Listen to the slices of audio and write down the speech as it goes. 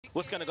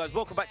What's going on, guys?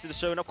 Welcome back to the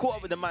show, and I've caught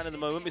up with the man of the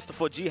moment, Mr.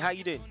 Foji. How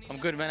you doing? I'm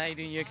good, man. How you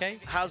doing? You okay?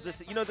 How's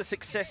this? You know the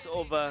success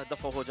of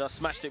DAFA HOJA,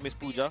 smashed it, Miss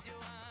Pooja.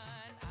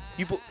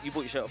 You bought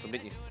your shirt off him,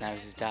 didn't you? No, it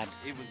was his dad.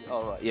 It was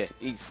alright, yeah.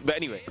 But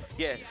anyway,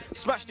 yeah,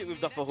 smashed it with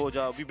DAFA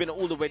HOJA. We've been at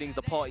all the weddings,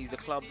 the parties, the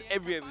clubs,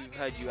 everywhere we've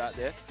heard you out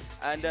there.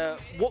 And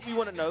what we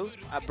want to know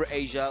at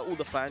Bruah, all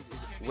the fans,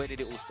 is where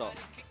did it all start?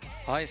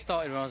 I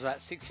started when I was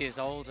about 6 years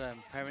old.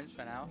 Parents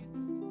went out.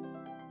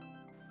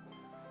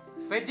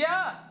 Bhaiya,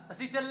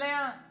 ਅਸੀਂ ਚੱਲੇ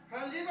ਆਂ।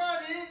 ਹਾਂਜੀ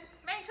ਭਾਜੀ।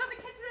 Make sure the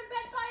kids are in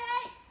bed by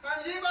 8.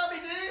 ਹਾਂਜੀ ਭਾਬੀ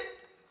ਜੀ।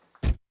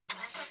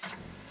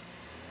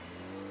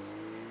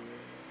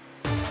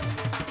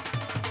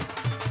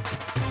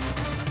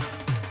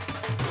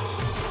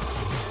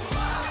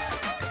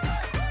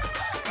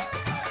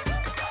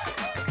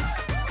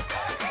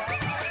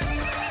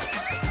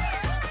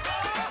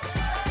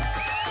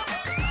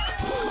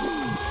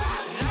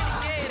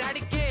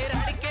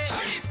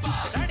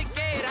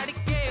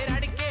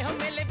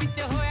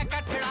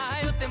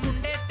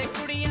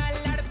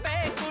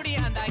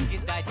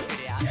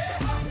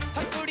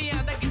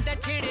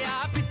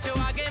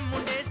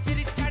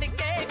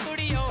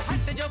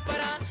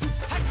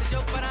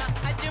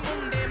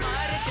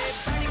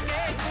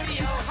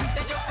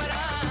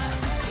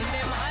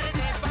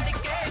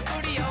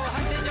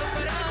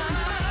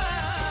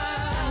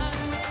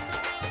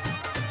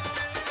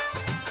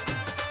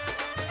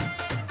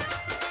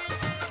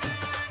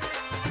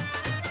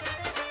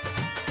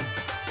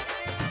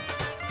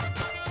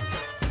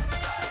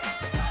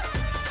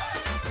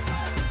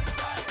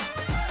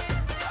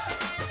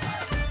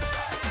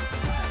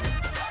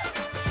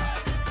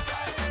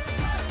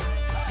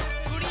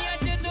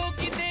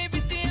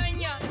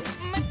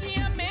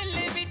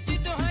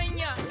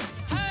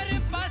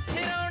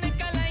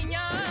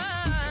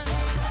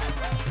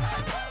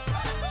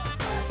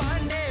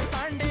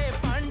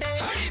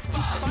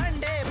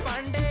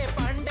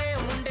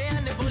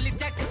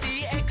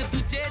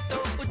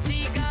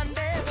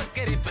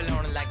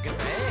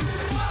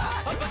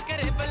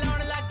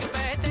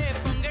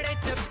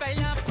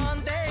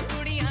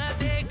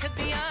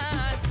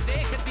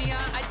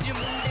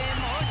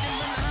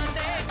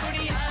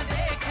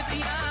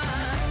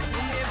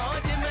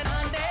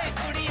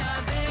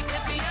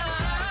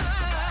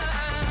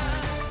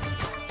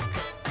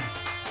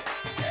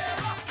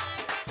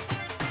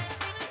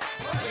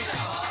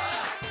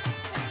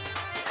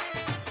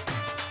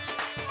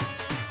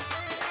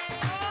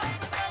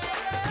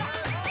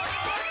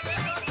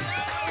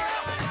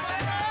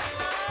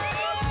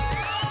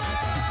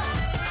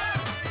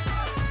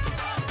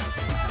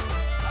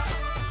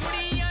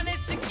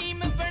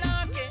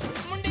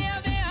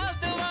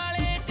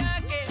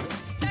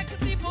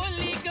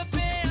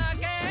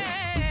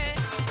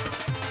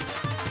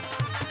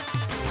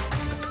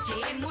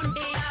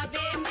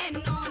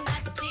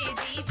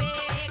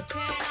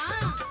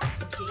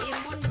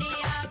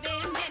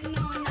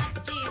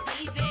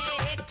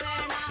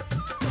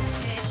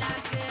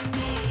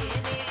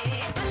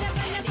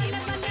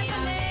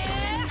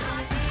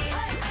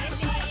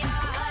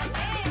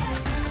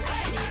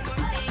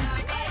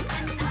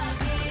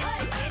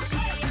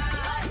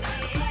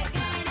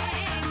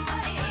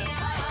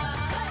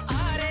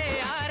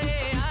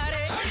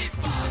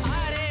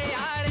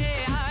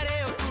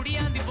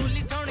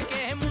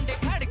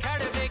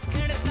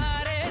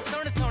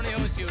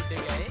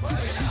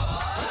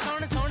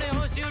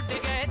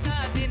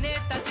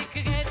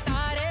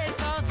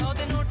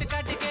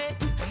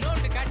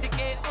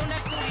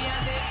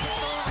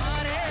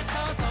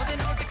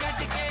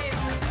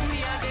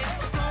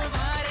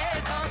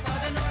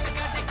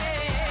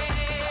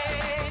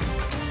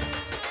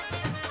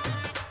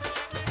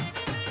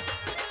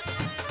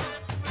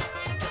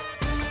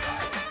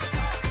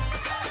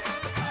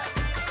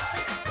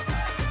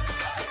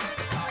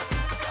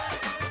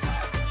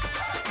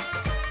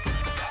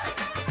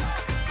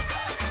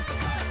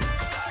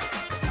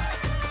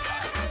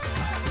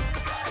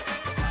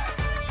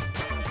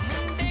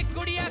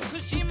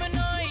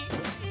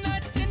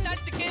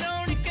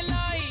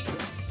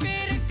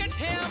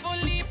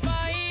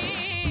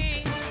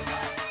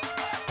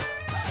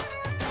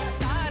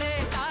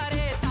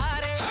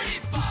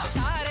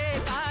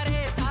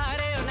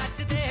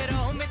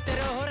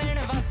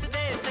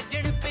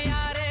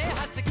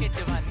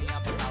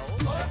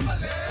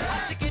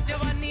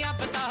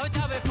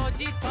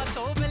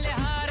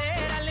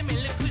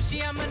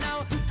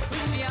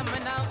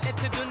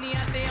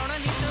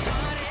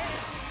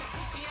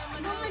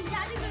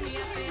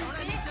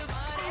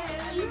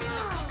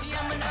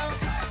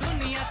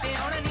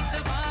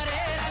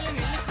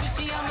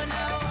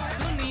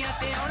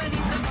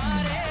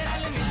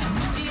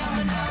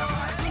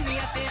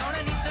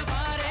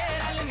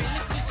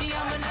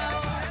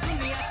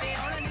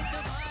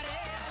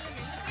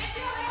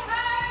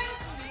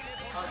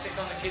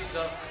 On the kids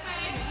though.